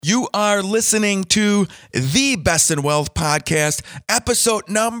You are listening to the Best in Wealth podcast, episode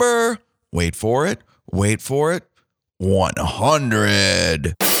number, wait for it, 100.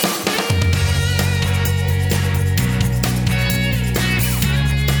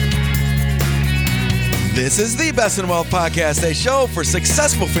 This is the Best in Wealth podcast, a show for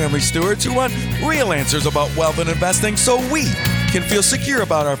successful family stewards who want real answers about wealth and investing so we can feel secure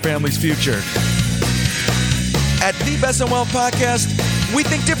about our family's future. At the Best in Wealth podcast, we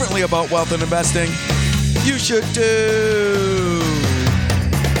think differently about wealth and investing. You should too.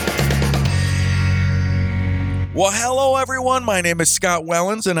 Well, hello, everyone. My name is Scott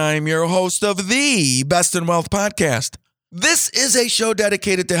Wellens, and I am your host of the Best in Wealth podcast. This is a show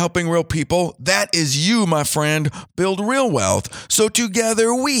dedicated to helping real people, that is you, my friend, build real wealth so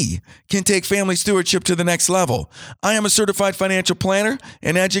together we can take family stewardship to the next level. I am a certified financial planner,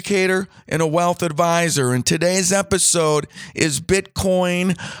 an educator, and a wealth advisor, and today's episode is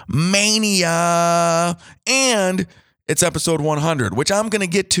Bitcoin Mania, and it's episode 100, which I'm going to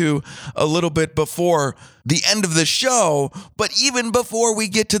get to a little bit before the end of the show. But even before we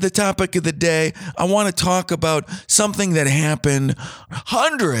get to the topic of the day, I want to talk about something that happened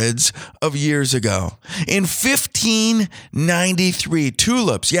hundreds of years ago. In 1593,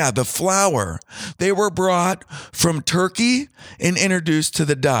 tulips, the flower, they were brought from Turkey and introduced to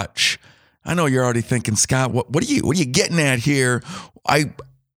the Dutch. I know you're already thinking, Scott, what are you getting at here?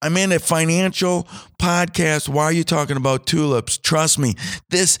 I'm in a financial podcast. Why are you talking about tulips? Trust me,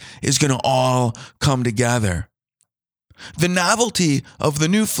 this is going to all come together. The novelty of the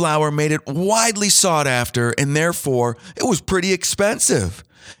new flower made it widely sought after, and therefore it was pretty expensive.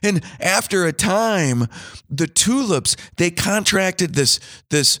 And after a time, the tulips, they contracted this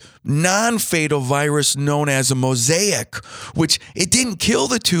non-fatal virus known as a mosaic, which it didn't kill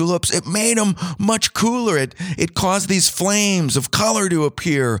the tulips. It made them much cooler. It caused these flames of color to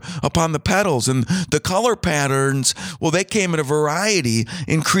appear upon the petals. And the color patterns, well, they came in a variety,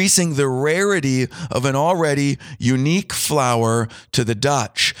 increasing the rarity of an already unique flower to the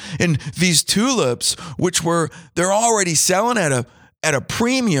Dutch. And these tulips, they're already selling at a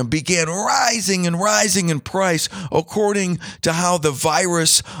premium, began rising in price according to how the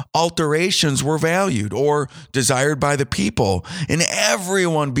virus alterations were valued or desired by the people. And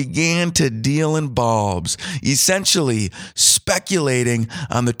everyone began to deal in bulbs, essentially speculating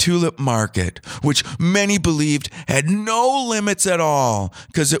on the tulip market, which many believed had no limits at all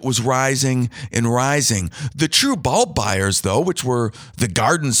because it was rising and rising. The true bulb buyers, though, which were the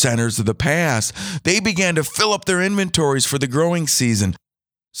garden centers of the past, they began to fill up their inventories for the growing season.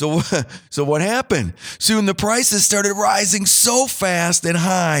 So what happened? Soon the prices started rising so fast and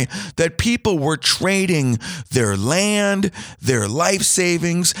high that people were trading their land, their life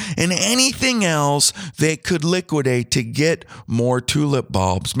savings, and anything else they could liquidate to get more tulip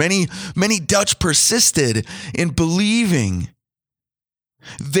bulbs. Many Dutch persisted in believing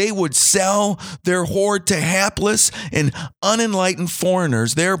they would sell their hoard to hapless and unenlightened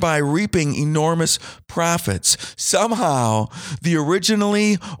foreigners, thereby reaping enormous profits. Somehow, the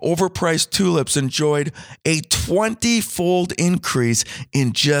originally overpriced tulips enjoyed a 20-fold increase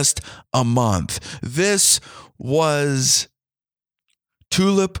in just a month. This was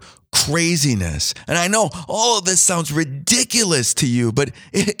tulip craziness. And I know all of this sounds ridiculous to you, but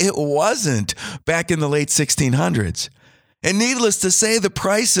it wasn't back in the late 1600s. And needless to say, the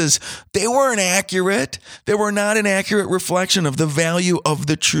prices, they weren't accurate. They were not an accurate reflection of the value of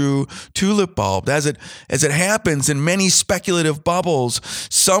the true tulip bulb. As it happens in many speculative bubbles,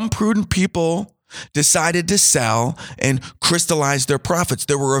 some prudent people decided to sell and crystallize their profits.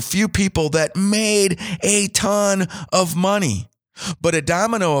 There were a few people that made a ton of money. But a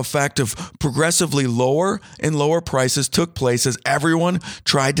domino effect of progressively lower and lower prices took place as everyone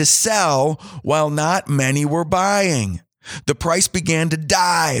tried to sell while not many were buying. The price began to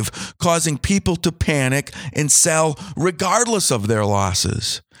dive, causing people to panic and sell regardless of their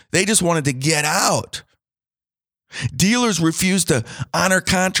losses. They just wanted to get out. Dealers refused to honor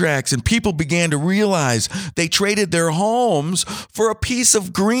contracts, and people began to realize they traded their homes for a piece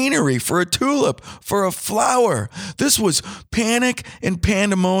of greenery, for a tulip, for a flower. This was panic and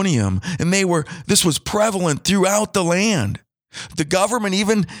pandemonium, and this was prevalent throughout the land. The government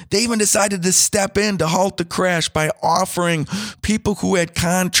even decided to step in to halt the crash by offering people who had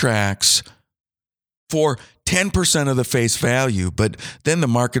contracts for 10% of the face value. But then the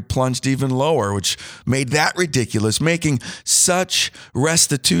market plunged even lower, which made that ridiculous, making such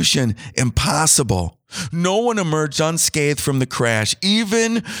restitution impossible. No one emerged unscathed from the crash.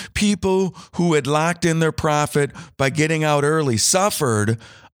 Even people who had locked in their profit by getting out early suffered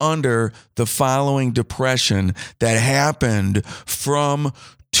under the following depression that happened from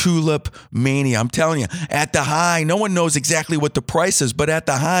tulip mania. I'm telling you, at the high, no one knows exactly what the price is, but at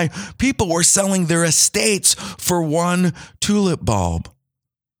the high, people were selling their estates for one tulip bulb.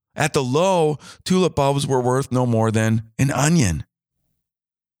 At the low, tulip bulbs were worth no more than an onion.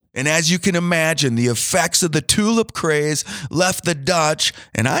 And as you can imagine, the effects of the tulip craze left the Dutch,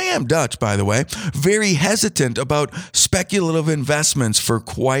 and I am Dutch, by the way, very hesitant about speculative investments for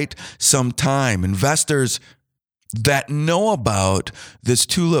quite some time. Investors that know about this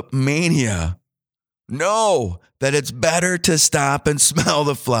tulip mania know that it's better to stop and smell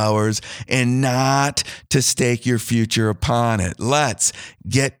the flowers and not to stake your future upon it. Let's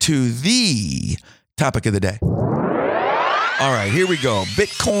get to the topic of the day. All right, here we go.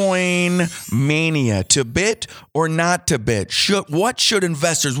 Bitcoin mania. To bit or not to bit? What should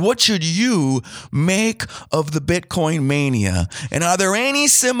investors, what should you make of the Bitcoin mania? And are there any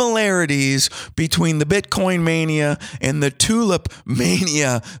similarities between the Bitcoin mania and the tulip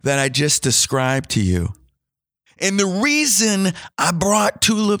mania that I just described to you? And the reason I brought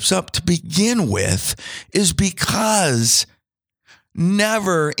tulips up to begin with is because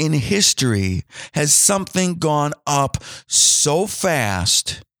never in history has something gone up so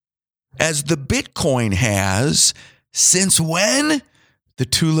fast as the Bitcoin has. Since when? The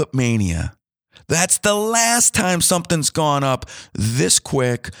tulip mania. That's the last time something's gone up this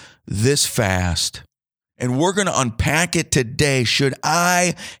quick, this fast. And we're going to unpack it today. Should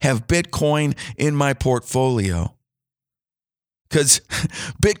I have Bitcoin in my portfolio? Because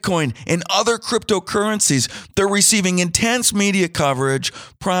Bitcoin and other cryptocurrencies, they're receiving intense media coverage,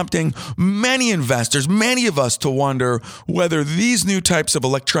 prompting many investors, many of us, to wonder whether these new types of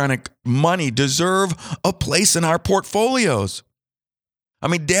electronic money deserve a place in our portfolios. I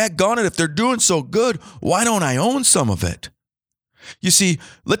mean, daggone it, if they're doing so good, why don't I own some of it? You see,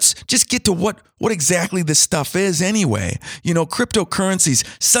 let's just get to what exactly this stuff is anyway. You know, cryptocurrencies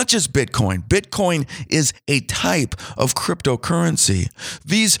such as Bitcoin. Bitcoin is a type of cryptocurrency.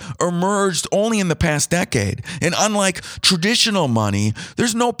 These emerged only in the past decade. And unlike traditional money,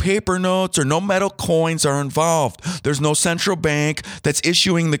 there's no paper notes or no metal coins are involved. There's no central bank that's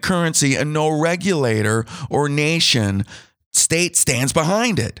issuing the currency and no regulator or state stands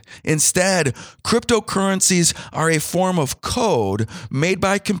behind it. Instead, cryptocurrencies are a form of code made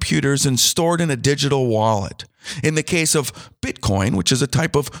by computers and stored in a digital wallet. In the case of Bitcoin, which is a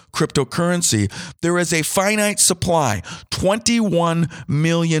type of cryptocurrency, there is a finite supply, 21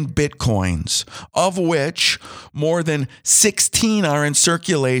 million Bitcoins, of which more than 16 are in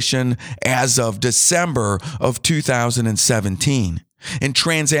circulation as of December of 2017. And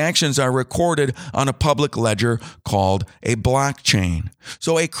transactions are recorded on a public ledger called a blockchain.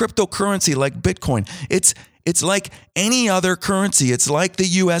 So a cryptocurrency like Bitcoin, it's like any other currency. It's like the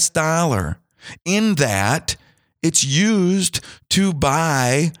US dollar in that it's used to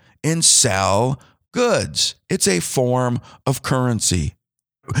buy and sell goods. It's a form of currency.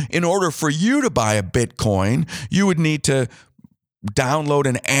 In order for you to buy a Bitcoin, you would need to download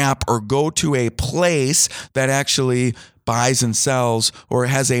an app or go to a place that actually buys and sells or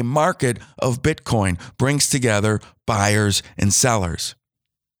has a market of Bitcoin, brings together buyers and sellers.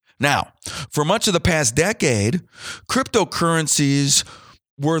 Now, for much of the past decade, cryptocurrencies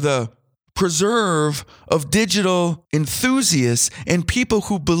were the preserve of digital enthusiasts and people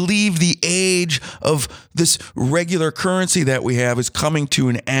who believe the age of this regular currency that we have is coming to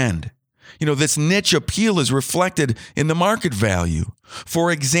an end. You know, this niche appeal is reflected in the market value.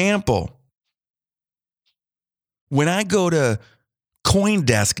 For example, when I go to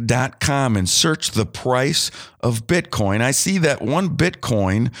Coindesk.com and search the price of Bitcoin, I see that one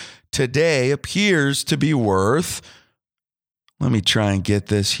Bitcoin today appears to be worth, let me try and get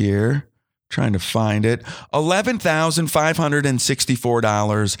this here, trying to find it,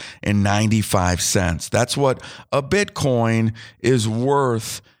 $11,564.95. That's what a Bitcoin is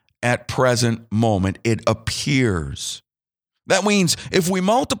worth at present moment. It appears. That means if we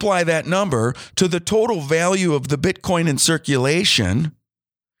multiply that number to the total value of the Bitcoin in circulation,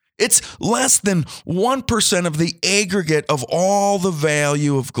 it's less than 1% of the aggregate of all the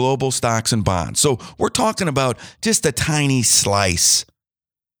value of global stocks and bonds. So we're talking about just a tiny slice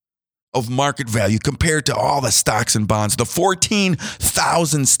of market value compared to all the stocks and bonds, the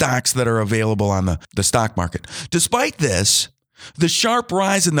 14,000 stocks that are available on the stock market. Despite this, the sharp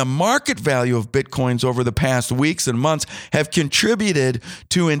rise in the market value of Bitcoins over the past weeks and months have contributed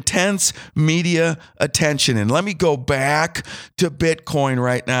to intense media attention. And let me go back to Bitcoin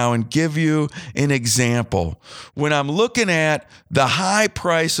right now and give you an example. When I'm looking at the high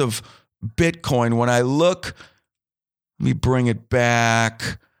price of Bitcoin, let me bring it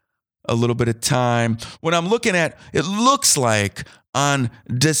back a little bit of time. When I'm looking at, it looks like On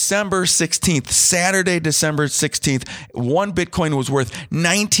December 16th, Saturday, December 16th, one Bitcoin was worth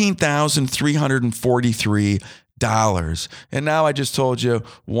 $19,343. And now I just told you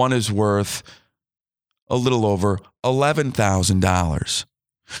one is worth a little over $11,000.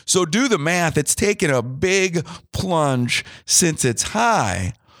 So do the math. It's taken a big plunge since its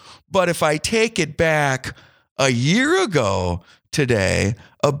high. But if I take it back a year ago today,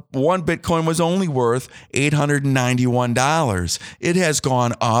 one Bitcoin was only worth $891. It has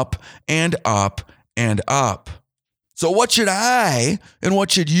gone up and up and up. So what should I and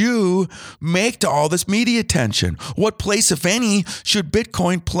what should you make to all this media attention? What place, if any, should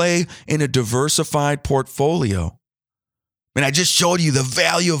Bitcoin play in a diversified portfolio? And I just showed you the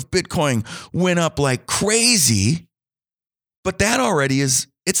value of Bitcoin went up like crazy, but that already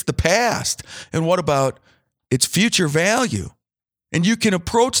it's the past. And what about its future value? And you can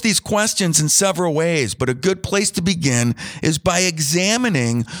approach these questions in several ways, but a good place to begin is by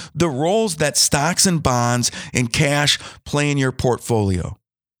examining the roles that stocks and bonds and cash play in your portfolio.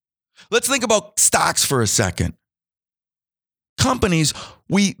 Let's think about stocks for a second. Companies,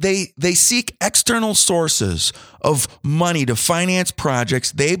 they seek external sources of money to finance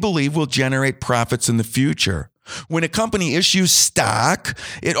projects they believe will generate profits in the future. When a company issues stock,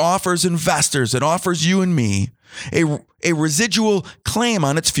 it offers investors, it offers you and me a residual claim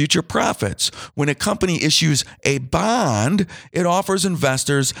on its future profits. When a company issues a bond, it offers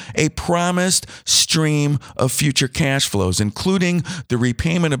investors a promised stream of future cash flows, including the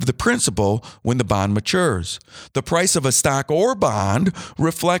repayment of the principal when the bond matures. The price of a stock or bond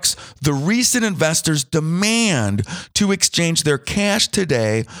reflects the recent investor's demand to exchange their cash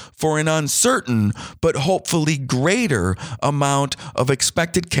today for an uncertain but hopefully greater amount of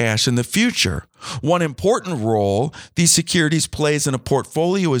expected cash in the future. One important role these securities plays in a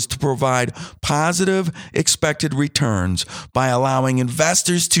portfolio is to provide positive expected returns by allowing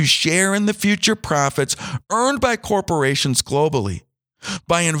investors to share in the future profits earned by corporations globally.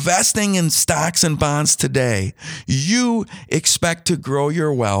 By investing in stocks and bonds today, you expect to grow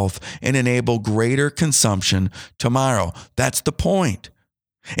your wealth and enable greater consumption tomorrow. That's the point.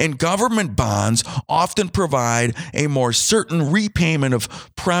 And government bonds often provide a more certain repayment of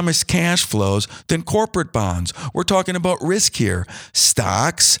promised cash flows than corporate bonds. We're talking about risk here.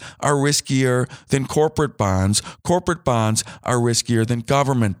 Stocks are riskier than corporate bonds. Corporate bonds are riskier than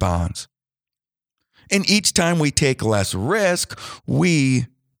government bonds. And each time we take less risk, we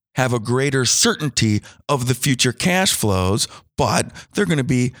have a greater certainty of the future cash flows, but they're going to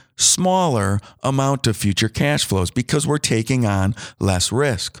be smaller amount of future cash flows because we're taking on less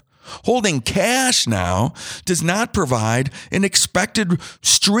risk. Holding cash now does not provide an expected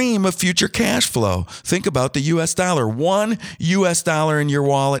stream of future cash flow. Think about the US dollar. $1 US in your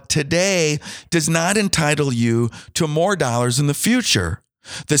wallet today does not entitle you to more dollars in the future.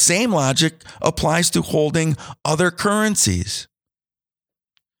 The same logic applies to holding other currencies,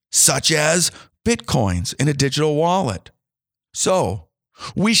 such as Bitcoins in a digital wallet. So,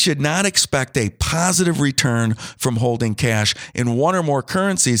 we should not expect a positive return from holding cash in one or more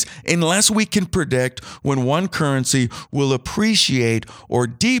currencies unless we can predict when one currency will appreciate or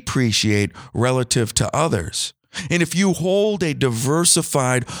depreciate relative to others. And if you hold a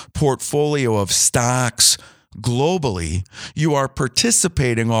diversified portfolio of stocks globally, you are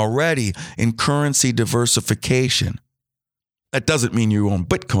participating already in currency diversification. That doesn't mean you own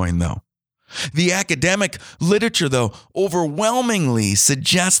Bitcoin, though. The academic literature, though, overwhelmingly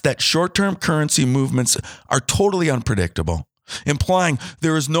suggests that short-term currency movements are totally unpredictable, implying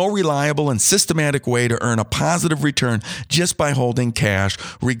there is no reliable and systematic way to earn a positive return just by holding cash,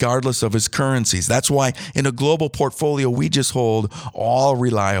 regardless of its currencies. That's why in a global portfolio, we just hold all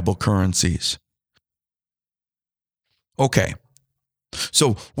reliable currencies. Okay,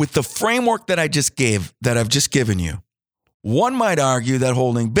 so with the framework that I've just given you, one might argue that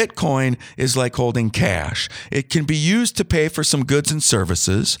holding Bitcoin is like holding cash. It can be used to pay for some goods and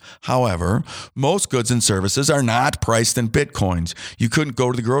services. However, most goods and services are not priced in Bitcoins. You couldn't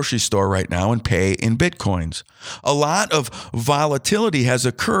go to the grocery store right now and pay in Bitcoins. A lot of volatility has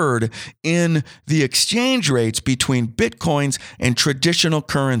occurred in the exchange rates between Bitcoins and traditional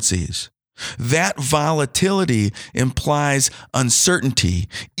currencies. That volatility implies uncertainty,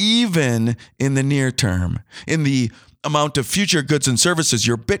 even in the near term, in the amount of future goods and services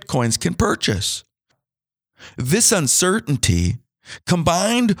your Bitcoins can purchase. This uncertainty,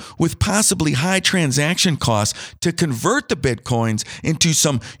 combined with possibly high transaction costs to convert the Bitcoins into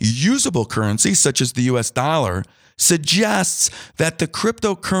some usable currency, such as the US dollar, suggests that the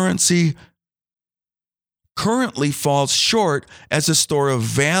cryptocurrency currently falls short as a store of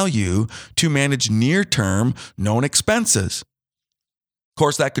value to manage near-term known expenses.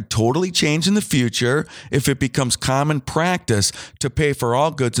 course, that could totally change in the future if it becomes common practice to pay for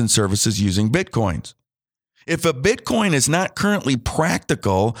all goods and services using Bitcoins. If a Bitcoin is not currently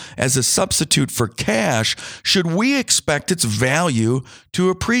practical as a substitute for cash, should we expect its value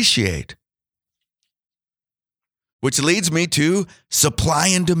to appreciate? Which leads me to supply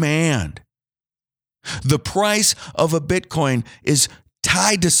and demand. The price of a Bitcoin is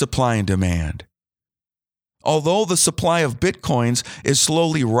tied to supply and demand. Although the supply of Bitcoins is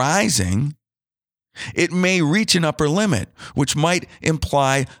slowly rising, it may reach an upper limit, which might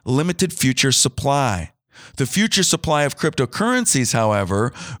imply limited future supply. The future supply of cryptocurrencies,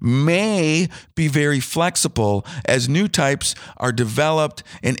 however, may be very flexible as new types are developed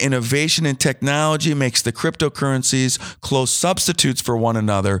and innovation in technology makes the cryptocurrencies close substitutes for one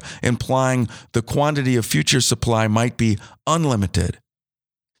another, implying the quantity of future supply might be unlimited.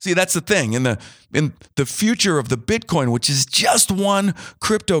 See, that's the thing. In the future of the Bitcoin, which is just one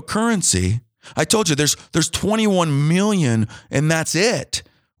cryptocurrency, I told you there's 21 million and that's it,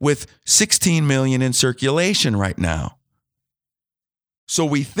 with 16 million in circulation right now. So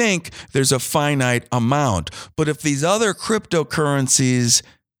we think there's a finite amount. But if these other cryptocurrencies,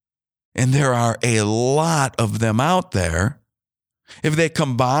 and there are a lot of them out there, if they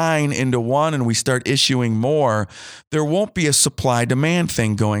combine into one and we start issuing more, there won't be a supply-demand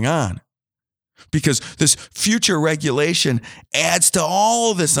thing going on. Because this future regulation adds to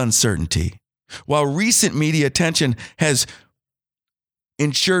all this uncertainty. While recent media attention has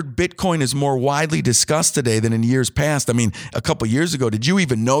ensured Bitcoin is more widely discussed today than in years past. I mean, a couple years ago, did you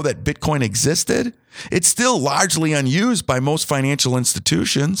even know that Bitcoin existed? It's still largely unused by most financial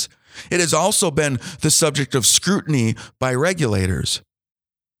institutions. It has also been the subject of scrutiny by regulators,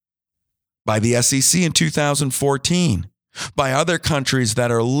 by the SEC in 2014, by other countries that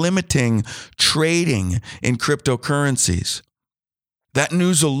are limiting trading in cryptocurrencies. That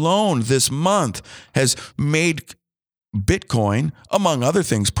news alone this month has made Bitcoin, among other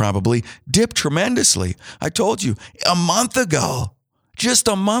things probably, dip tremendously. I told you, just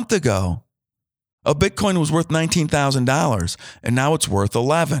a month ago, a Bitcoin was worth $19,000 and now it's worth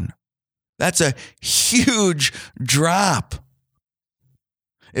 $11,000. That's a huge drop.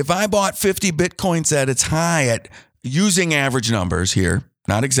 If I bought 50 Bitcoins at its high at using average numbers here,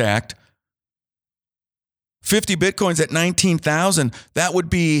 not exact, 50 Bitcoins at $19,000, that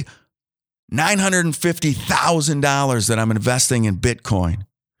would be $950,000 that I'm investing in Bitcoin.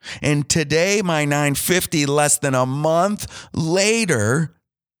 And today, my $950, less than a month later,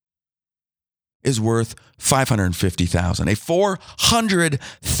 is worth $550,000, a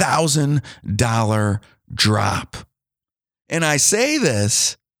 $400,000 drop. And I say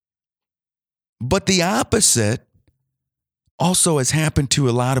this, but the opposite also has happened to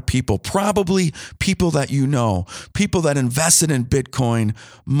a lot of people, probably people that you know, people that invested in Bitcoin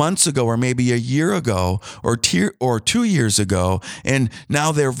months ago or maybe a year ago or 2 years ago, and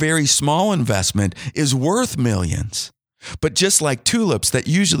now their very small investment is worth millions. But just like tulips, that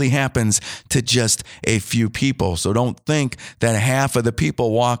usually happens to just a few people. So don't think that half of the people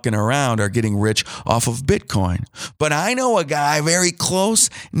walking around are getting rich off of Bitcoin. But I know a guy very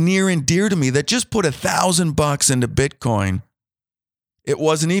close, near and dear to me that just put $1,000 into Bitcoin. It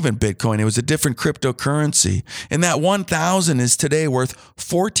wasn't even Bitcoin. It was a different cryptocurrency. And that 1,000 is today worth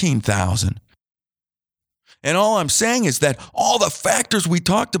 14,000. And all I'm saying is that all the factors we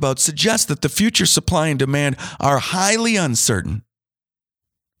talked about suggest that the future supply and demand are highly uncertain.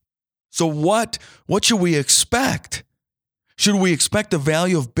 So what should we expect? Should we expect the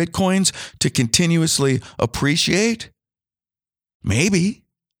value of Bitcoins to continuously appreciate? Maybe.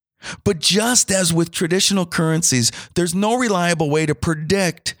 But just as with traditional currencies, there's no reliable way to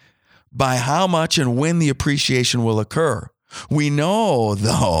predict by how much and when the appreciation will occur. We know,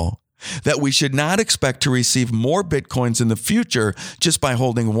 though, that we should not expect to receive more Bitcoins in the future just by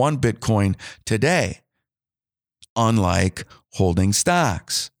holding one Bitcoin today, unlike holding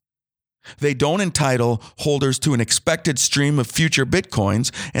stocks. They don't entitle holders to an expected stream of future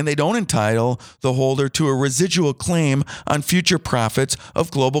Bitcoins, and they don't entitle the holder to a residual claim on future profits of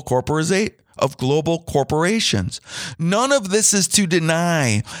global corporations. None of this is to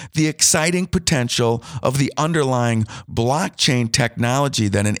deny the exciting potential of the underlying blockchain technology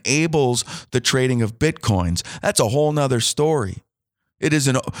that enables the trading of Bitcoins. That's a whole nother story.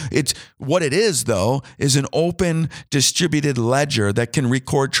 What it is, though, is an open, distributed ledger that can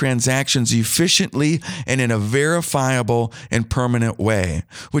record transactions efficiently and in a verifiable and permanent way,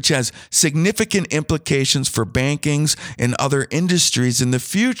 which has significant implications for bankings and other industries in the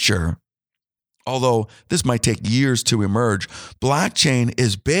future. Although this might take years to emerge, blockchain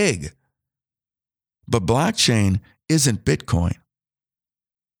is big, but blockchain isn't Bitcoin.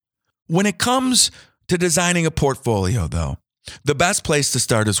 When it comes to designing a portfolio, though, the best place to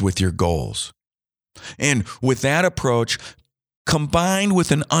start is with your goals. And with that approach, combined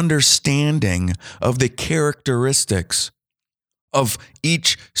with an understanding of the characteristics of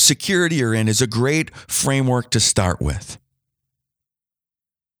each security you're in, is a great framework to start with.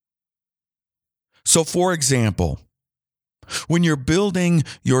 So, for example, when you're building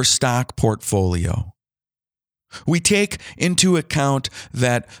your stock portfolio, we take into account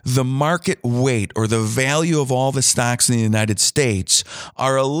that the market weight or the value of all the stocks in the United States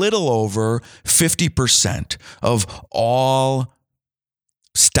are a little over 50% of all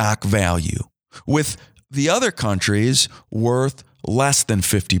stock value, with the other countries worth less than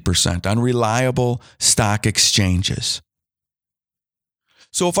 50% on reliable stock exchanges.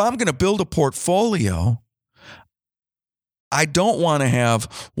 So if I'm going to build a portfolio, I don't want to have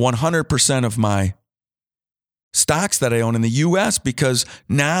 100% of my stocks that I own in the U.S. because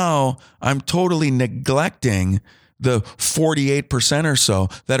now I'm totally neglecting the 48% or so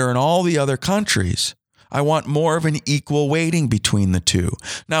that are in all the other countries. I want more of an equal weighting between the two.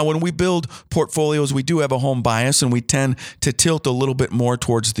 Now, when we build portfolios, we do have a home bias and we tend to tilt a little bit more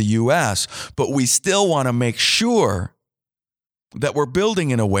towards the U.S., but we still want to make sure that we're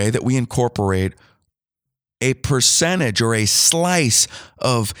building in a way that we incorporate a percentage or a slice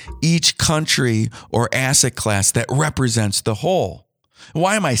of each country or asset class that represents the whole.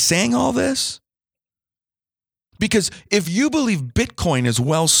 Why am I saying all this? Because if you believe Bitcoin is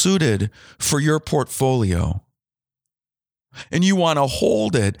well suited for your portfolio and you want to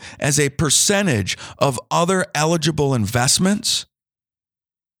hold it as a percentage of other eligible investments,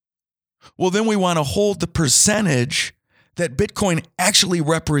 well, then we want to hold the percentage that Bitcoin actually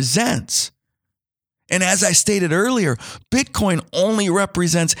represents. And as I stated earlier, Bitcoin only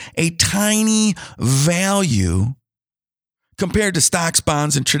represents a tiny value compared to stocks,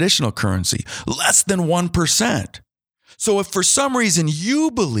 bonds, and traditional currency, less than 1%. So if for some reason you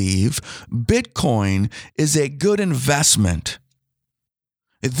believe Bitcoin is a good investment,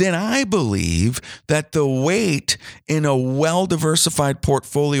 then I believe that the weight in a well-diversified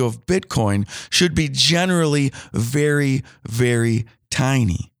portfolio of Bitcoin should be generally very, very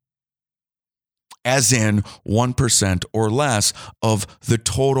tiny. As in 1% or less of the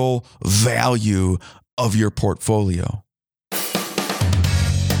total value of your portfolio.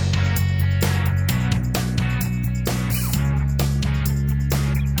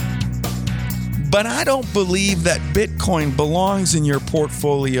 But I don't believe that Bitcoin belongs in your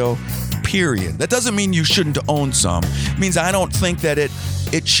portfolio, period. That doesn't mean you shouldn't own some. It means I don't think that it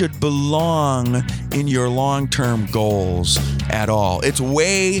should belong in your long-term goals at all. It's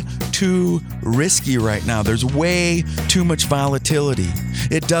way too risky right now. There's way too much volatility.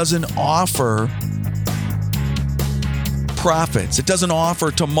 It doesn't offer profits. It doesn't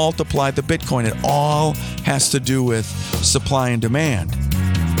offer to multiply the Bitcoin. It all has to do with supply and demand.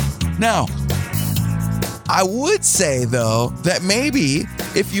 Now, I would say, though, that maybe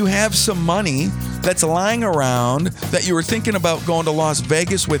if you have some money that's lying around that you were thinking about going to Las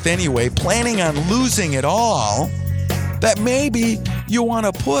Vegas with anyway, planning on losing it all, that maybe you want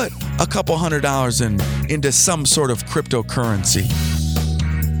to put a couple $100 into some sort of cryptocurrency.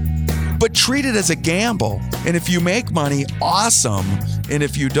 But treat it as a gamble. And if you make money, awesome. And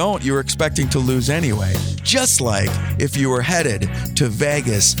if you don't, you're expecting to lose anyway. Just like if you were headed to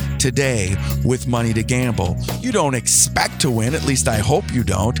Vegas today with money to gamble. You don't expect to win, at least I hope you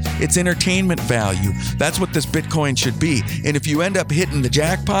don't. It's entertainment value. That's what this Bitcoin should be. And if you end up hitting the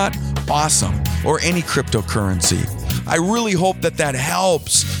jackpot, awesome. Or any cryptocurrency. I really hope that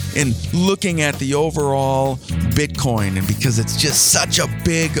helps in looking at the overall Bitcoin, and because it's just such a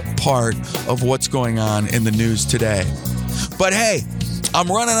big part of what's going on in the news today. But hey, I'm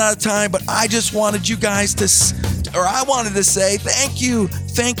running out of time, but I just wanted you guys I wanted to say thank you.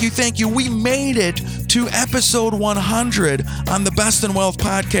 We made it to episode 100 on the Best in Wealth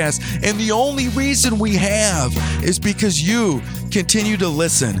podcast. And the only reason we have is because you continue to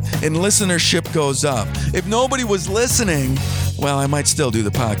listen and listenership goes up. If nobody was listening, well, I might still do the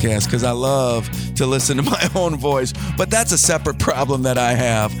podcast because I love to listen to my own voice, but that's a separate problem that I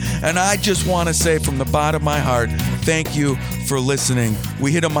have. And I just want to say from the bottom of my heart, thank you for listening.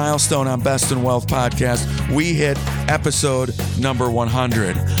 We hit a milestone on Best in Wealth podcast. We hit episode number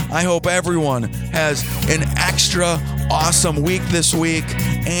 100. I hope everyone has an extra awesome week this week,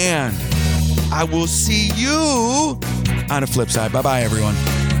 and I will see you on the flip side. Bye-bye, everyone.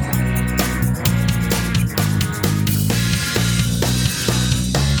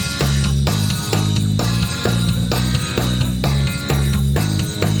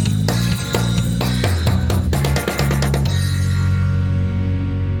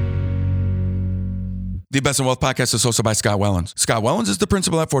 The Best in Wealth podcast is hosted by Scott Wellens. Scott Wellens is the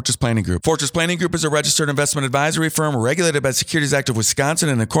principal at Fortress Planning Group. Fortress Planning Group is a registered investment advisory firm regulated by the Securities Act of Wisconsin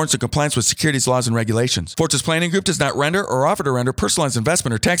in accordance and compliance with securities laws and regulations. Fortress Planning Group does not render or offer to render personalized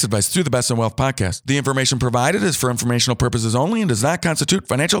investment or tax advice through the Best in Wealth podcast. The information provided is for informational purposes only and does not constitute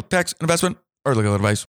financial, tax, investment, or legal advice.